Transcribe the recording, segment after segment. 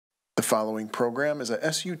The following program is a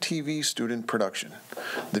SUTV student production.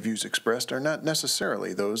 The views expressed are not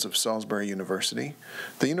necessarily those of Salisbury University,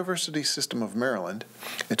 the University System of Maryland,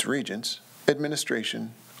 its regents,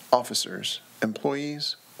 administration, officers,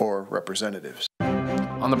 employees, or representatives.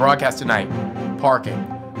 On the broadcast tonight, parking.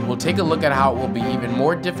 We'll take a look at how it will be even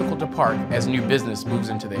more difficult to park as new business moves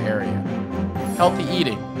into the area. Healthy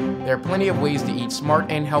eating. There are plenty of ways to eat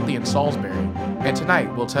smart and healthy in Salisbury, and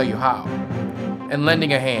tonight we'll tell you how. And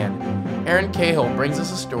lending a hand. Aaron Cahill brings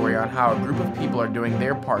us a story on how a group of people are doing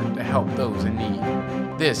their part to help those in need.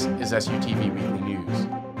 This is SUTV Weekly News.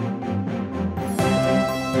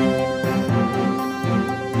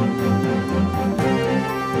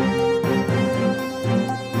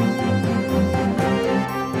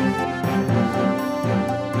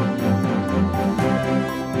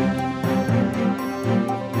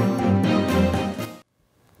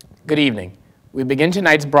 Good evening. We begin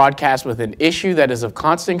tonight's broadcast with an issue that is of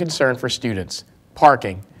constant concern for students,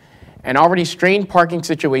 parking. An already strained parking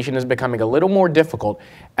situation is becoming a little more difficult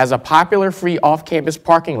as a popular free off-campus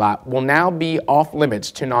parking lot will now be off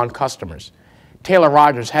limits to non-customers. Taylor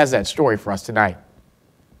Rogers has that story for us tonight.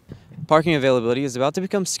 Parking availability is about to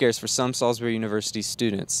become scarce for some Salisbury University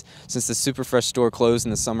students. Since the Superfresh store closed in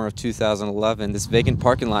the summer of 2011, this vacant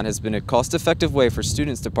parking lot has been a cost-effective way for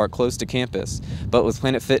students to park close to campus. But with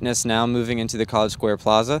Planet Fitness now moving into the College Square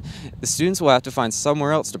Plaza, the students will have to find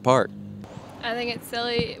somewhere else to park. I think it's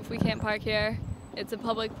silly if we can't park here. It's a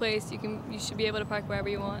public place. You should be able to park wherever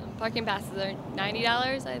you want. Parking passes are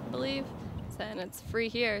 $90, I believe, and it's free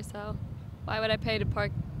here, so why would I pay to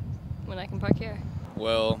park when I can park here?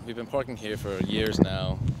 Well, we've been parking here for years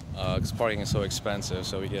now because parking is so expensive,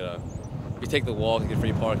 so we take the walk and get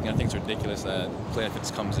free parking. I think it's ridiculous that Planet Fitness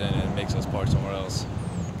comes in and makes us park somewhere else.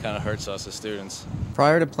 Kind of hurts us as students.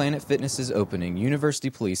 Prior to Planet Fitness's opening, University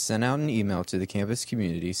Police sent out an email to the campus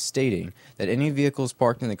community stating that any vehicles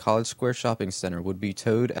parked in the College Square Shopping Center would be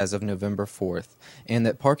towed as of November 4th, and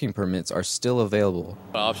that parking permits are still available.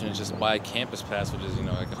 The option is just buy a campus pass, which is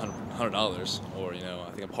like $100, or I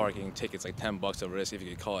think a parking ticket's like $10 over this if you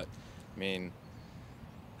get caught. I mean,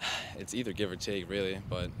 it's either give or take really,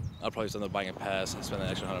 but I'll probably still end up buying a pass and spend an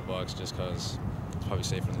extra $100 just because it's probably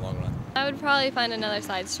safer in the long run. I would probably find another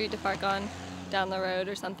side street to park on down the road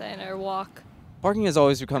or something, or walk. Parking has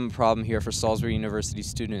always become a problem here for Salisbury University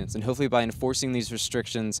students, and hopefully by enforcing these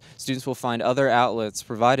restrictions, students will find other outlets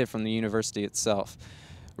provided from the university itself.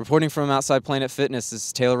 Reporting from outside Planet Fitness, this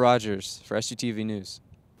is Taylor Rogers for SUTV News.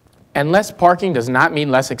 And less parking does not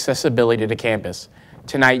mean less accessibility to campus.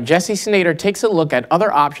 Tonight, Jesse Snyder takes a look at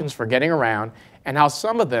other options for getting around and how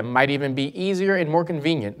some of them might even be easier and more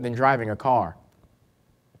convenient than driving a car.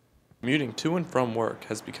 Commuting to and from work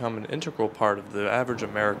has become an integral part of the average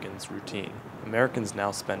American's routine. Americans now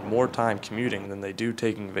spend more time commuting than they do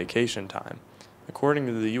taking vacation time. According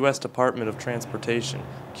to the U.S. Department of Transportation,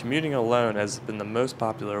 commuting alone has been the most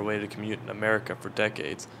popular way to commute in America for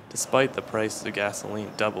decades, despite the price of gasoline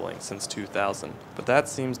doubling since 2000. But that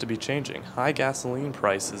seems to be changing. High gasoline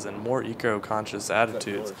prices and more eco-conscious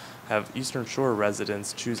attitudes have Eastern Shore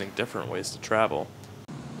residents choosing different ways to travel.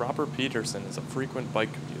 Robert Peterson is a frequent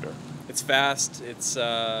bike commuter. It's fast, it's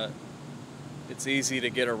easy to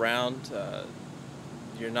get around,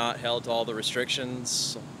 you're not held to all the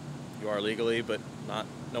restrictions. You are legally, but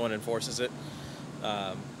no one enforces it.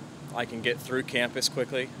 I can get through campus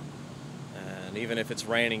quickly, and even if it's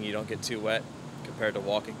raining, you don't get too wet compared to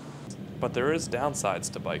walking. But there is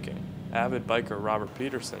downsides to biking. Avid biker Robert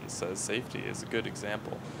Peterson says safety is a good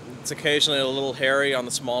example. It's occasionally a little hairy on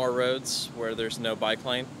the smaller roads where there's no bike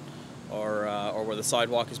lane, or where the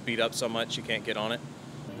sidewalk is beat up so much you can't get on it.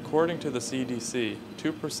 According to the CDC,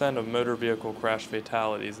 2% of motor vehicle crash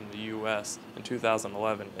fatalities in the U.S. in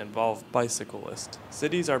 2011 involved bicyclists.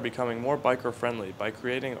 Cities are becoming more biker-friendly by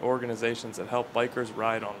creating organizations that help bikers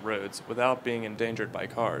ride on roads without being endangered by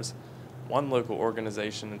cars. One local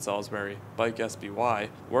organization in Salisbury, Bike SBY,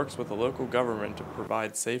 works with the local government to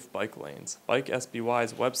provide safe bike lanes. Bike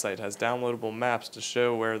SBY's website has downloadable maps to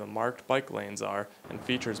show where the marked bike lanes are and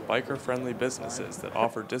features biker-friendly businesses that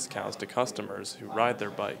offer discounts to customers who ride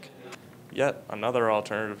their bike. Yet another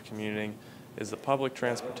alternative commuting is the public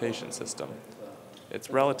transportation system. It's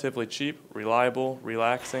relatively cheap, reliable,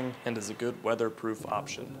 relaxing, and is a good weatherproof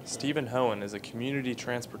option. Stephen Hohen is a community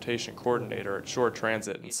transportation coordinator at Shore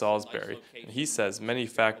Transit in Salisbury, and he says many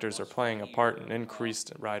factors are playing a part in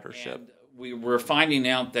increased ridership. And we're finding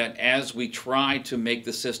out that as we try to make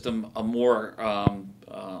the system a more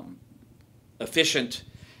efficient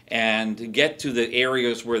and get to the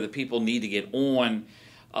areas where the people need to get on,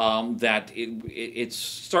 that it's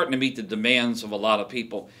starting to meet the demands of a lot of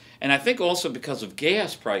people. And I think also because of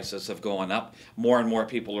gas prices have gone up, more and more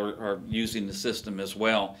people are using the system as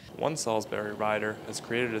well. One Salisbury rider has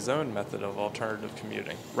created his own method of alternative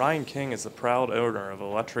commuting. Ryan King is the proud owner of an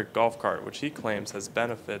electric golf cart, which he claims has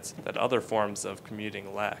benefits that other forms of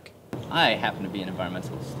commuting lack. I happen to be an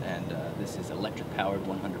environmentalist, and this is electric powered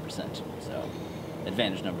 100%. So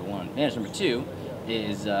advantage number one. Advantage number two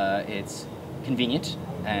is it's convenient,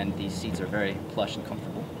 and these seats are very plush and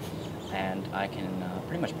comfortable, and I can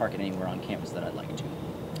pretty much park it anywhere on campus that I'd like to.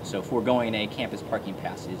 So foregoing a campus parking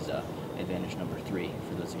pass is advantage number three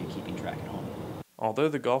for those of you keeping track at home. Although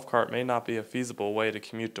the golf cart may not be a feasible way to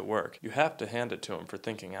commute to work, you have to hand it to him for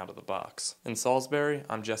thinking out of the box. In Salisbury,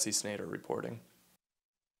 I'm Jesse Snader reporting.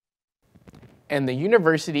 And the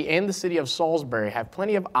university and the city of Salisbury have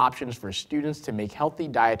plenty of options for students to make healthy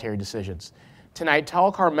dietary decisions. Tonight,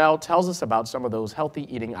 Tal Carmel tells us about some of those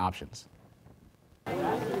healthy eating options.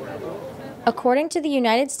 According to the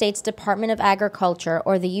United States Department of Agriculture,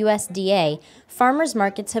 or the USDA, farmers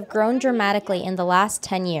markets have grown dramatically in the last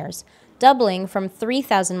 10 years, doubling from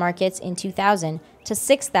 3,000 markets in 2000 to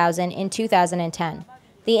 6,000 in 2010.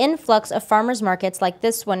 The influx of farmers markets like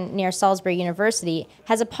this one near Salisbury University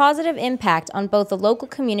has a positive impact on both the local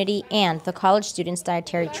community and the college students'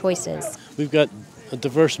 dietary choices. We've got a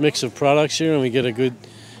diverse mix of products here, and we get a good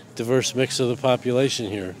diverse mix of the population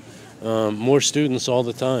here. More students all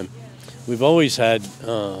the time. We've always had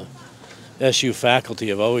SU faculty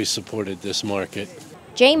have always supported this market.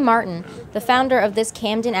 Jay Martin, the founder of this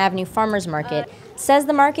Camden Avenue Farmers Market, says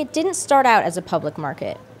the market didn't start out as a public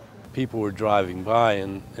market. People were driving by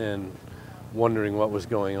and wondering what was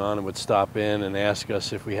going on and would stop in and ask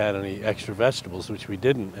us if we had any extra vegetables, which we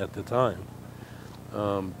didn't at the time.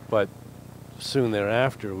 But soon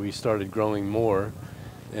thereafter, we started growing more,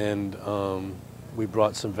 and we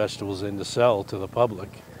brought some vegetables in to sell to the public.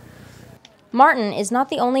 Martin is not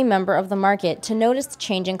the only member of the market to notice the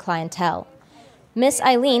change in clientele. Miss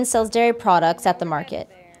Eileen sells dairy products at the market.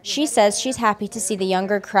 She says she's happy to see the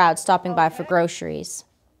younger crowd stopping by for groceries.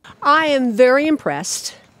 I am very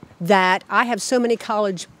impressed that I have so many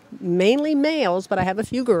college, mainly males, but I have a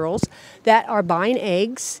few girls, that are buying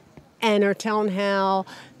eggs and are telling how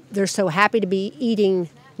they're so happy to be eating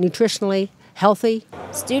nutritionally healthy.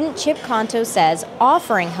 Student Chip Conto says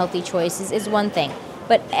offering healthy choices is one thing,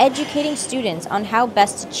 but educating students on how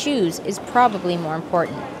best to choose is probably more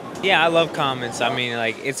important. Yeah, I love Commons. I mean,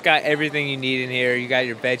 like, it's got everything you need in here. You got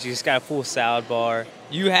your veggies, it's got a full salad bar.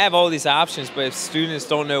 You have all these options, but if students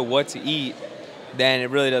don't know what to eat, then it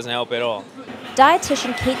really doesn't help at all.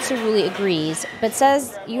 Dietitian Kate Cerulli agrees, but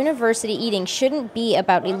says university eating shouldn't be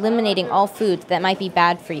about eliminating all foods that might be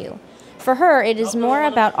bad for you. For her, it is more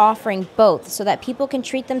about offering both so that people can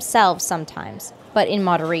treat themselves sometimes, but in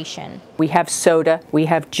moderation. We have soda, we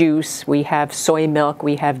have juice, we have soy milk,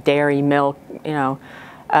 we have dairy milk, you know.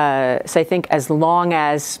 So I think as long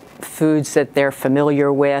as foods that they're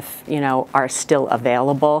familiar with, you know, are still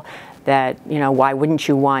available, that, you know, why wouldn't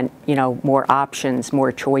you want, you know, more options,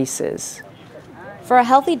 more choices? For a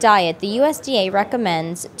healthy diet, the USDA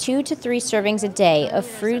recommends 2 to 3 servings a day of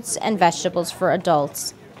fruits and vegetables for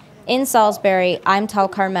adults. In Salisbury, I'm Tal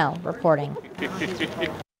Carmel reporting.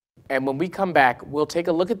 And when we come back, we'll take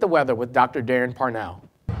a look at the weather with Dr. Darren Parnell.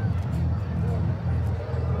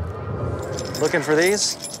 Looking for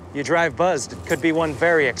these? You drive buzzed. It could be one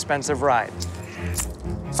very expensive ride.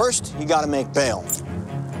 First, you gotta make bail.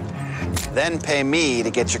 Then pay me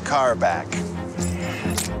to get your car back.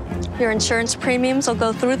 Your insurance premiums will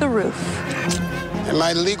go through the roof. And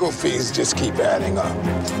my legal fees just keep adding up.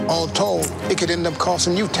 All told, it could end up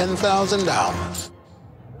costing you $10,000.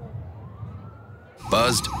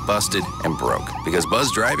 Buzzed, busted, and broke. Because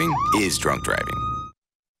buzz driving is drunk driving.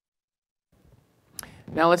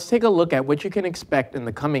 Now let's take a look at what you can expect in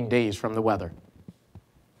the coming days from the weather.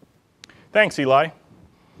 Thanks, Eli.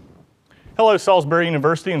 Hello, Salisbury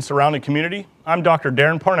University and surrounding community. I'm Dr.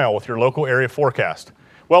 Darren Parnell with your local area forecast.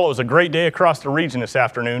 Well, it was a great day across the region this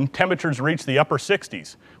afternoon. Temperatures reached the upper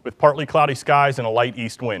 60s with partly cloudy skies and a light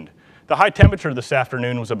east wind. The high temperature this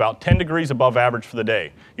afternoon was about 10 degrees above average for the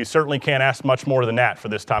day. You certainly can't ask much more than that for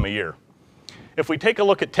this time of year. If we take a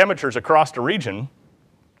look at temperatures across the region,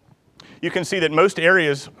 you can see that most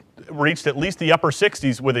areas reached at least the upper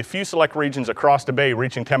 60s, with a few select regions across the bay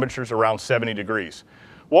reaching temperatures around 70 degrees.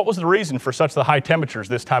 What was the reason for such the high temperatures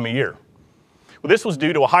this time of year? Well, this was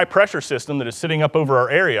due to a high pressure system that is sitting up over our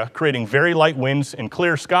area, creating very light winds and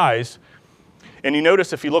clear skies. And you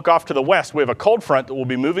notice if you look off to the west, we have a cold front that will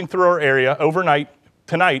be moving through our area overnight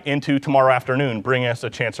tonight into tomorrow afternoon, bringing us a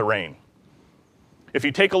chance of rain. If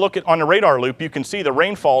you take a look on the radar loop, you can see the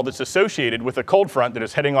rainfall that's associated with the cold front that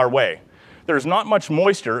is heading our way. There's not much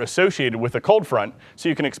moisture associated with the cold front, so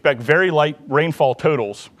you can expect very light rainfall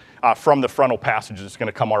totals from the frontal passage that's going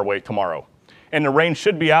to come our way tomorrow. And the rain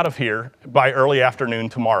should be out of here by early afternoon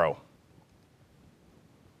tomorrow.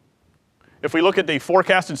 If we look at the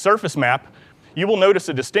forecasted surface map, you will notice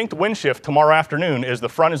a distinct wind shift tomorrow afternoon as the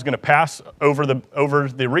front is going to pass over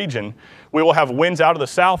the region. We will have winds out of the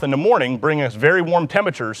south in the morning, bringing us very warm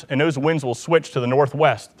temperatures, and those winds will switch to the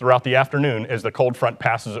northwest throughout the afternoon as the cold front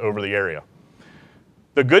passes over the area.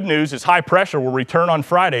 The good news is high pressure will return on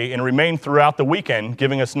Friday and remain throughout the weekend,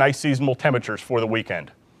 giving us nice seasonal temperatures for the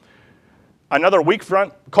weekend. Another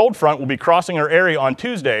cold front will be crossing our area on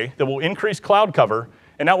Tuesday that will increase cloud cover,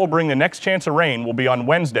 and that will bring the next chance of rain will be on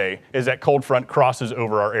Wednesday as that cold front crosses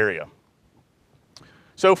over our area.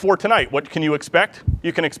 So for tonight, what can you expect?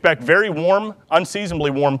 You can expect very warm,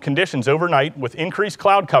 unseasonably warm conditions overnight with increased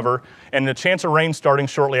cloud cover and the chance of rain starting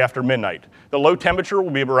shortly after midnight. The low temperature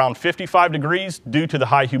will be around 55 degrees due to the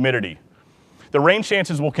high humidity. The rain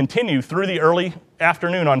chances will continue through the early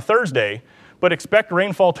afternoon on Thursday, but expect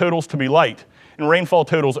rainfall totals to be light, and rainfall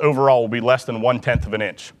totals overall will be less than 1/10 of an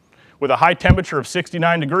inch. With a high temperature of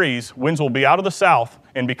 69 degrees, winds will be out of the south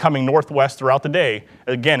and becoming northwest throughout the day,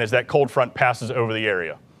 again as that cold front passes over the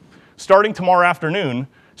area. Starting tomorrow afternoon,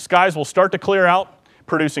 skies will start to clear out,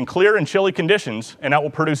 producing clear and chilly conditions, and that will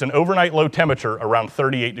produce an overnight low temperature around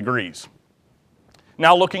 38 degrees.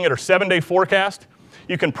 Now looking at our 7-day forecast,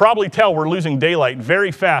 you can probably tell we're losing daylight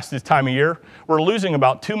very fast this time of year. We're losing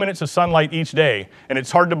about 2 minutes of sunlight each day, and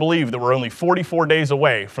it's hard to believe that we're only 44 days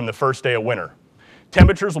away from the first day of winter.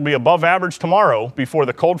 Temperatures will be above average tomorrow before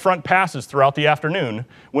the cold front passes throughout the afternoon.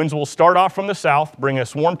 Winds will start off from the south, bring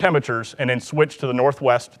us warm temperatures, and then switch to the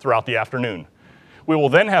northwest throughout the afternoon. We will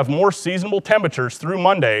then have more seasonable temperatures through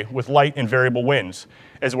Monday with light and variable winds.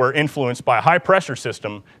 As we're influenced by a high pressure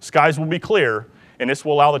system, skies will be clear, and this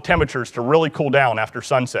will allow the temperatures to really cool down after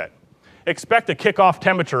sunset. Expect a kickoff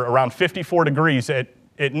temperature around 54 degrees at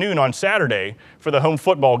noon on Saturday for the home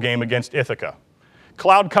football game against Ithaca.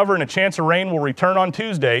 Cloud cover and a chance of rain will return on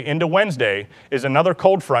Tuesday into Wednesday as another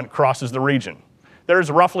cold front crosses the region. There is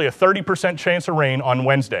roughly a 30% chance of rain on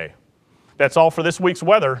Wednesday. That's all for this week's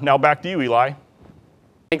weather. Now back to you, Eli.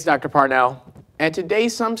 Thanks, Dr. Parnell. And today,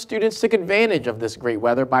 some students took advantage of this great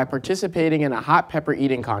weather by participating in a hot pepper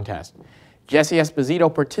eating contest. Jesse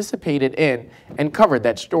Esposito participated in and covered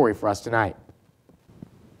that story for us tonight.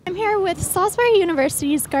 I'm here with Salisbury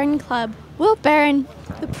University's Garden Club, Will Barron,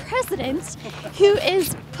 the president, who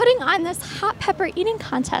is putting on this hot pepper eating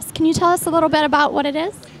contest. Can you tell us a little bit about what it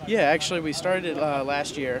is? Yeah, actually we started it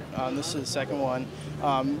last year. This is the second one.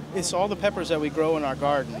 It's all the peppers that we grow in our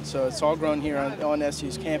garden, so it's all grown here on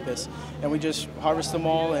SU's campus, and we just harvest them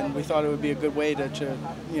all, and we thought it would be a good way to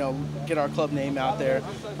get our club name out there.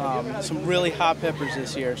 Some really hot peppers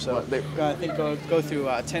this year, so I think go through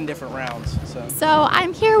 10 different rounds. So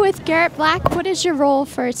I'm here with Garrett Black. What is your role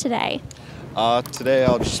for today? Today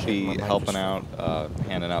I'll just be helping out,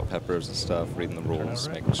 handing out peppers and stuff, reading the rules,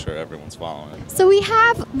 making sure everyone's following it. So we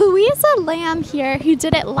have Louisa Lamb here who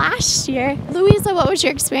did it last year. Louisa, what was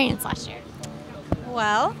your experience last year?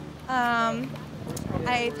 Well, I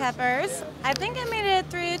ate peppers. I think I made it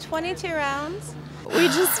through 22 rounds. We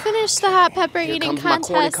just finished the hot pepper eating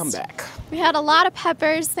contest. Comeback. We had a lot of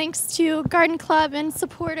peppers thanks to Garden Club and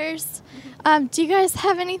supporters. Do you guys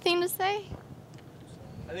have anything to say?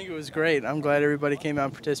 I think it was great. I'm glad everybody came out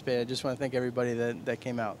and participated. I just want to thank everybody that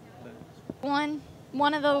came out. One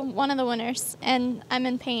of the winners, and I'm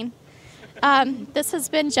in pain. This has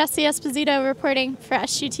been Jesse Esposito reporting for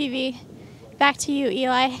SUTV. Back to you,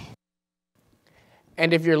 Eli.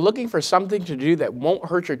 And if you're looking for something to do that won't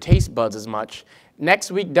hurt your taste buds as much,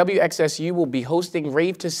 next week WXSU will be hosting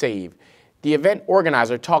Rave to Save. The event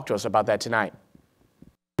organizer talked to us about that tonight.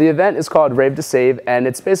 The event is called Rave to Save, and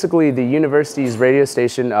it's basically the university's radio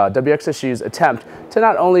station, WXSU's attempt to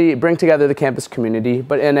not only bring together the campus community,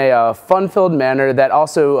 but in a fun-filled manner that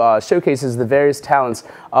also showcases the various talents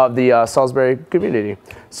of the Salisbury community.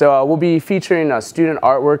 So we'll be featuring student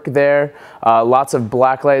artwork there, lots of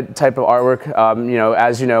blacklight type of artwork,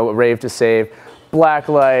 as you know, Rave to Save. Black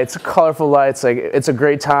lights, colorful lights, it's a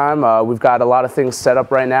great time. We've got a lot of things set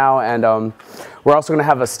up right now, and we're also going to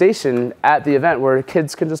have a station at the event where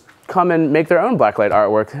kids can just come and make their own blacklight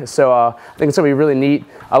artwork. So I think it's going to be really neat.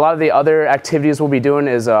 A lot of the other activities we'll be doing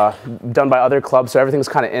is done by other clubs, so everything's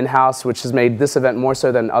kind of in-house, which has made this event more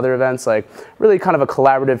so than other events, really kind of a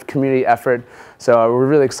collaborative community effort. So we're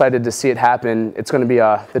really excited to see it happen. It's going to be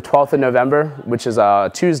the 12th of November, which is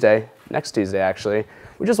Tuesday, next Tuesday actually.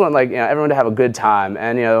 We just want everyone to have a good time,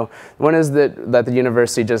 and one is that the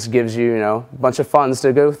university just gives you a bunch of funds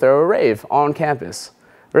to go throw a rave on campus.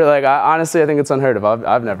 really, like, honestly, I think it's unheard of.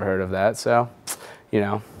 I've never heard of that, so, you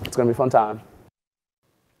know, it's going to be a fun time.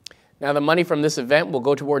 Now, the money from this event will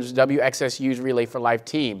go towards WXSU's Relay for Life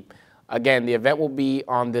team. Again, the event will be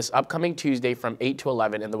on this upcoming Tuesday from 8 to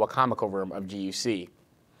 11 in the Wacomico room of GUC.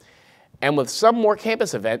 And with some more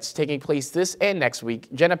campus events taking place this and next week,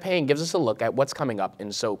 Jenna Payne gives us a look at what's coming up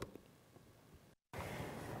in SOAP.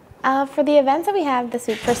 For the events that we have this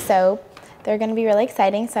week for SOAP, they're going to be really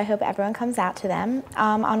exciting, so I hope everyone comes out to them.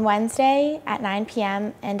 On Wednesday at 9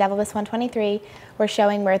 p.m. in Devil Bus 123, we're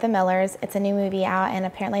showing We're the Millers. It's a new movie out, and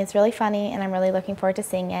apparently it's really funny, and I'm really looking forward to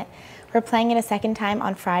seeing it. We're playing it a second time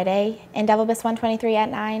on Friday in Devil Bus 123 at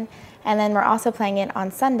 9, and then we're also playing it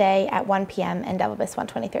on Sunday at 1 p.m. in Devil Bus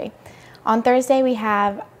 123. On Thursday, we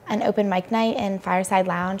have an open mic night in Fireside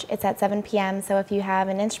Lounge. It's at 7 p.m., so if you have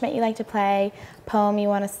an instrument you like to play, poem you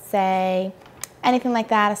want to say, anything like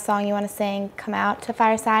that, a song you want to sing, come out to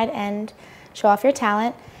Fireside and show off your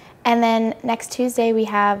talent. And then next Tuesday, we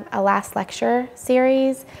have a last lecture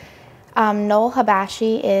series. Noel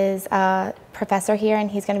Habashi is a professor here,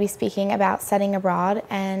 and he's going to be speaking about studying abroad,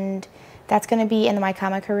 and that's going to be in the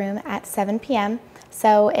Wacomico room at 7 p.m.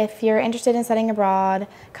 So if you're interested in studying abroad,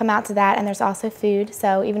 come out to that, and there's also food.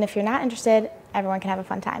 So even if you're not interested, everyone can have a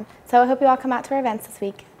fun time. So I hope you all come out to our events this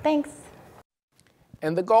week. Thanks.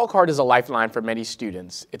 And the Gall Card is a lifeline for many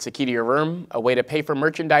students. It's a key to your room, a way to pay for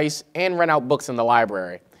merchandise, and rent out books in the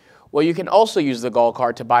library. Well, you can also use the Gall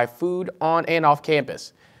Card to buy food on and off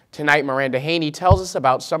campus. Tonight, Miranda Haney tells us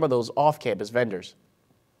about some of those off-campus vendors.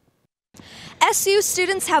 SU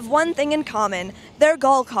students have one thing in common, their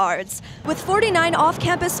Gall Cards. With 49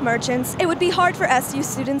 off-campus merchants, it would be hard for SU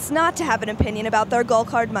students not to have an opinion about their Gall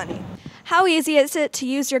Card money. How easy is it to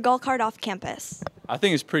use your Gall Card off campus? I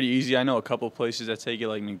think it's pretty easy. I know a couple places that take it,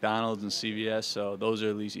 like McDonald's and CVS, so those are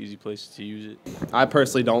at least easy places to use it. I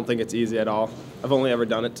personally don't think it's easy at all. I've only ever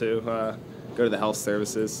done it to go to the health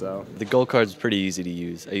services, so. The Gall Card's pretty easy to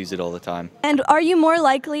use. I use it all the time. And are you more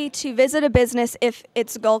likely to visit a business if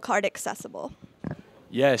it's Gall Card accessible?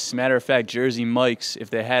 Yes, matter of fact, Jersey Mike's, if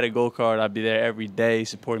they had a Gall Card, I'd be there every day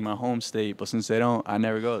supporting my home state, but since they don't, I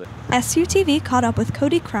never go there. SUTV caught up with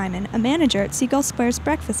Cody Kryman, a manager at Seagull Square's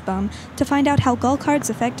Breakfast Bum, to find out how Gall Cards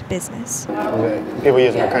affect business. People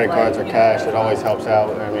using their credit cards or cash, it always helps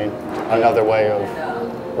out. I mean, another way of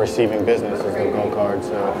receiving business is the Gall Card,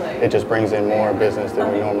 so it just brings in more business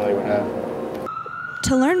than we normally would have.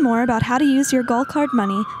 To learn more about how to use your Gall Card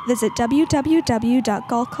money, visit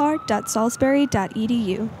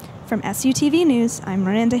www.gallcard.salisbury.edu. From SUTV News, I'm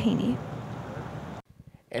Miranda Haney.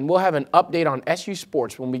 And we'll have an update on SU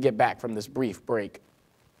sports when we get back from this brief break.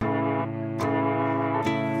 Wake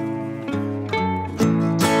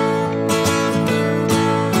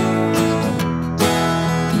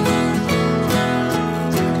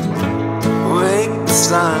the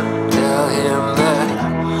sun, tell him that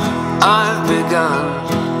I've begun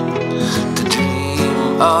to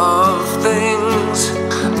dream of things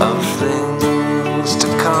to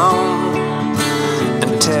come,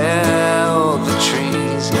 and tell the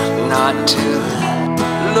trees not to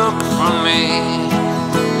look for me.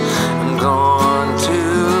 I'm going to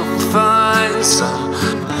find some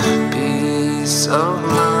peace of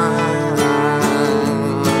mind.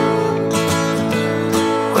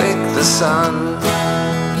 Wake the sun,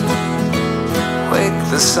 wake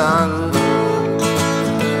the sun,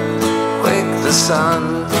 wake the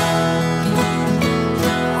sun,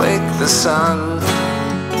 wake the sun.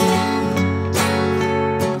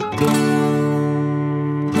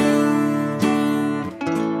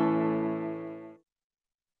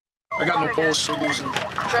 I got no balls for losing.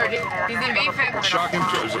 Shocking.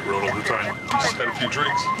 Drives it road all the time. Just had a few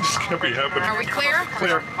drinks. Just can't be happening. Are we clear?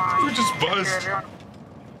 Clear. We're just buzzed.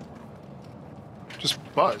 Just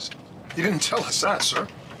buzzed? You didn't tell us that, sir.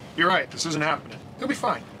 You're right. This isn't happening. He'll be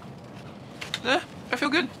fine. I feel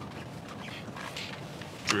good.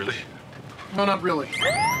 Really? No, not really.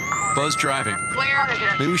 Buzz driving. Clear.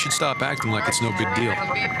 Maybe we should stop acting like it's no big deal.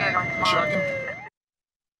 Shocking.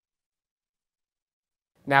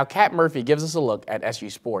 Now, Kat Murphy gives us a look at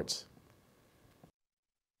SU sports.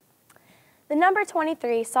 The number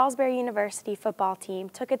 23 Salisbury University football team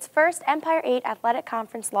took its first Empire 8 Athletic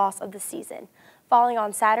Conference loss of the season, falling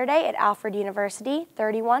on Saturday at Alfred University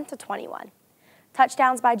 31-21.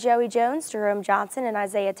 Touchdowns by Joey Jones, Jerome Johnson, and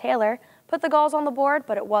Isaiah Taylor put the goals on the board,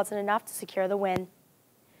 but it wasn't enough to secure the win.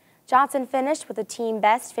 Johnson finished with a team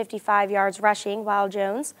best 55 yards rushing, while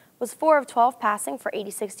Jones was 4 of 12 passing for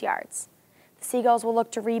 86 yards. The Seagulls will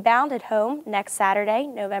look to rebound at home next Saturday,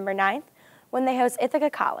 November 9th, when they host Ithaca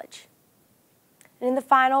College. And in the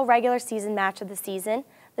final regular season match of the season,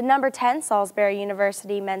 the number 10 Salisbury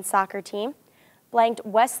University men's soccer team blanked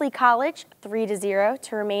Wesley College 3-0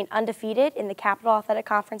 to remain undefeated in the Capital Athletic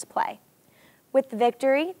Conference play. With the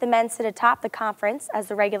victory, the men sit atop the conference as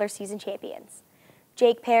the regular season champions.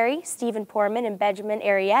 Jake Perry, Stephen Poorman, and Benjamin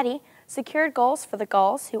Arietti secured goals for the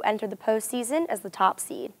Gulls, who entered the postseason as the top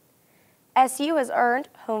seed. SU has earned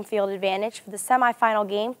home field advantage for the semifinal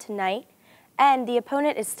game tonight, and the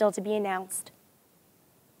opponent is still to be announced.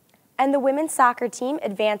 And the women's soccer team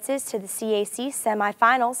advances to the CAC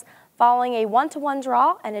semifinals following a 1-1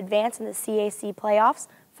 draw and advance in the CAC playoffs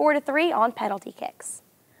 4-3 on penalty kicks.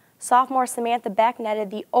 Sophomore Samantha Beck netted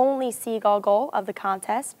the only Seagull goal of the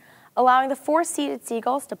contest, allowing the 4-seeded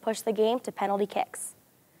Seagulls to push the game to penalty kicks.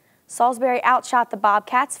 Salisbury outshot the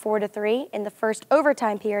Bobcats 4-3 in the first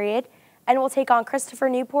overtime period and will take on Christopher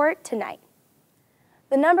Newport tonight.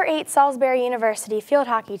 The number 8 Salisbury University field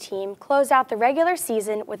hockey team closed out the regular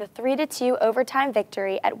season with a 3-2 overtime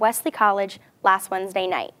victory at Wesley College last Wednesday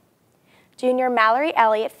night. Junior Mallory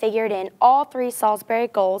Elliott figured in all 3 Salisbury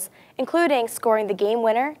goals, including scoring the game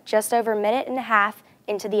winner just over a minute and a half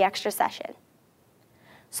into the extra session.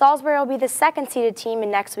 Salisbury will be the 2nd-seeded team in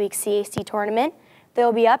next week's CAC tournament. They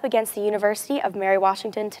will be up against the University of Mary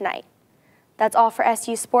Washington tonight. That's all for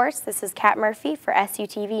SU Sports. This is Kat Murphy for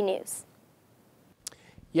SUTV News.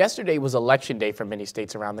 Yesterday was Election Day for many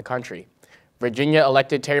states around the country. Virginia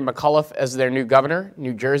elected Terry McAuliffe as their new governor,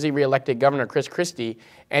 New Jersey re-elected Governor Chris Christie,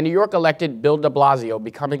 and New York elected Bill de Blasio,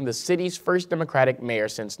 becoming the city's first Democratic mayor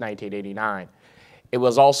since 1989. It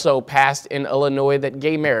was also passed in Illinois that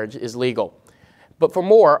gay marriage is legal. But for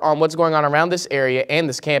more on what's going on around this area and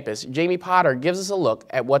this campus, Jamie Potter gives us a look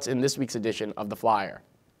at what's in this week's edition of The Flyer.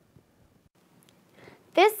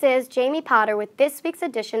 This is Jamie Potter with this week's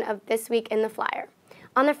edition of This Week in the Flyer.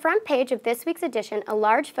 On the front page of this week's edition, a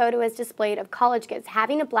large photo is displayed of college kids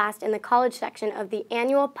having a blast in the college section of the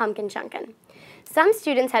annual Pumpkin Chunkin'. Some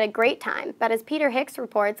students had a great time, but as Peter Hicks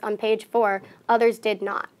reports on page 4, others did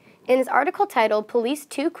not. In his article titled, "Police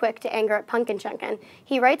Too Quick to Anger at Pumpkin Chunkin',"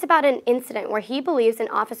 he writes about an incident where he believes an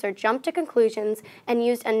officer jumped to conclusions and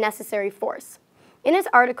used unnecessary force. In his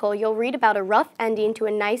article, you'll read about a rough ending to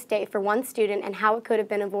a nice day for one student and how it could have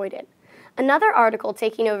been avoided. Another article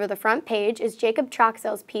taking over the front page is Jacob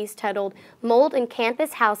Troxell's piece titled, "Mold in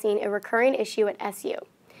Campus Housing, a Recurring Issue at SU."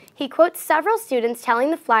 He quotes several students telling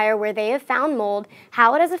the Flyer where they have found mold,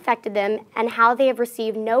 how it has affected them, and how they have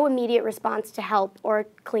received no immediate response to help or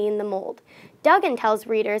clean the mold. Duggan tells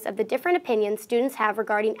readers of the different opinions students have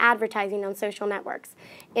regarding advertising on social networks.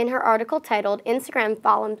 In her article titled, "Instagram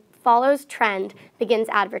Follows Trend, Begins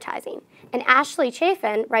Advertising." And Ashley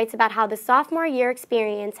Chafin writes about how the sophomore year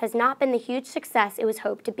experience has not been the huge success it was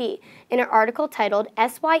hoped to be, in her article titled,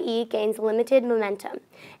 "SYE Gains Limited Momentum."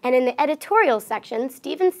 And in the editorial section,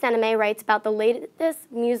 Stephen Seneme writes about the latest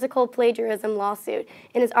musical plagiarism lawsuit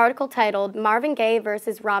in his article titled, "Marvin Gaye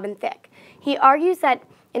versus Robin Thicke." He argues that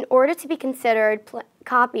in order to be considered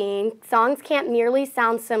copying, songs can't merely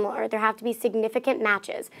sound similar. There have to be significant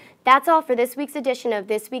matches. That's all for this week's edition of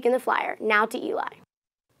This Week in the Flyer. Now to Eli.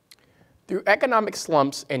 Through economic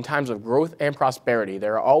slumps and times of growth and prosperity,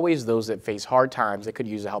 there are always those that face hard times that could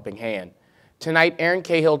use a helping hand. Tonight, Aaron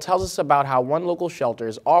Cahill tells us about how one local shelter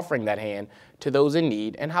is offering that hand to those in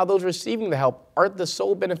need and how those receiving the help are the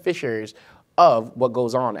sole beneficiaries of what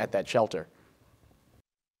goes on at that shelter.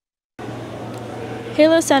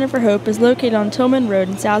 Halo Center for Hope is located on Tillman Road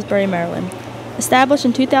in Salisbury, Maryland. Established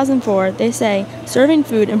in 2004, they say serving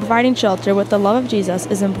food and providing shelter with the love of Jesus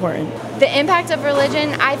is important. The impact of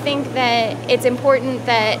religion, I think that it's important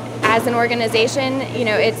that as an organization,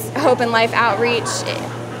 it's Hope and Life Outreach.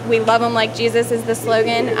 We love them like Jesus is the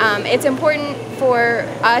slogan. It's important for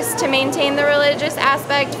us to maintain the religious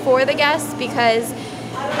aspect for the guests because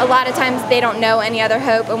a lot of times they don't know any other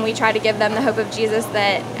hope, and we try to give them the hope of Jesus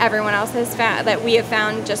that everyone else has found, that we have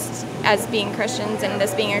found just as being Christians and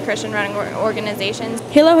this being a Christian-running organization.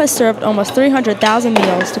 Halo has served almost 300,000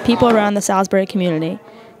 meals to people around the Salisbury community.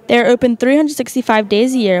 They are open 365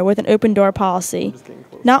 days a year with an open-door policy.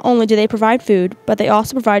 Not only do they provide food, but they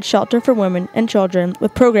also provide shelter for women and children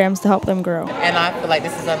with programs to help them grow. And I feel like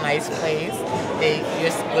this is a nice place.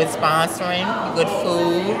 You're good sponsoring, good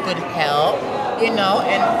food, good help. And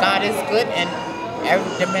God is good, and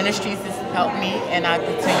the ministries has helped me, and I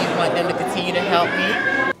want them to continue to help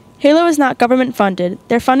me. Halo is not government funded.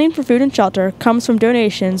 Their funding for food and shelter comes from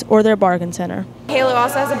donations or their bargain center. Halo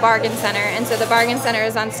also has a bargain center, and so the bargain center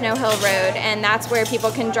is on Snow Hill Road, and that's where people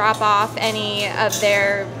can drop off any of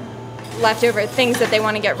their leftover things that they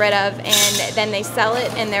want to get rid of, and then they sell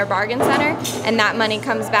it in their bargain center, and that money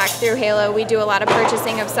comes back through Halo. We do a lot of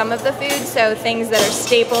purchasing of some of the food, so things that are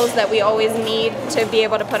staples that we always need to be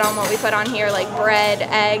able to put on what we put on here, like bread,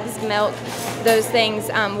 eggs, milk, those things.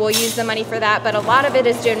 We'll use the money for that, but a lot of it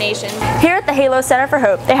is donations. Here at the Halo Center for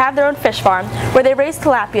Hope, they have their own fish farm where they raise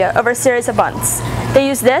tilapia over a series of months. They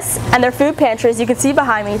use this and their food pantries you can see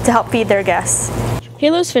behind me to help feed their guests.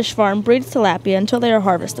 Halo's fish farm breeds tilapia until they are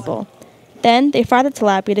harvestable. Then they fry the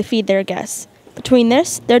tilapia to feed their guests. Between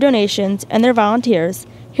this, their donations, and their volunteers,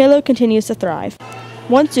 Halo continues to thrive.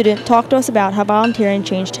 One student talked to us about how volunteering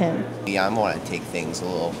changed him. Yeah, I want to take things a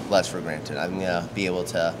little less for granted. I'm going to be able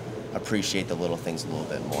to appreciate the little things a little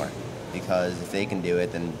bit more, because if they can do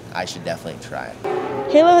it, then I should definitely try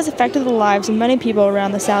it. Halo has affected the lives of many people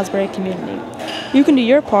around the Salisbury community. You can do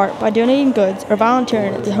your part by donating goods or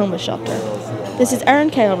volunteering at the homeless shelter. This is Erin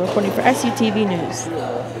Cahill reporting for SUTV News.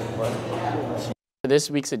 For this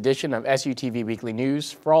week's edition of SUTV Weekly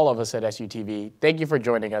News, for all of us at SUTV, thank you for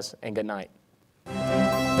joining us and good night.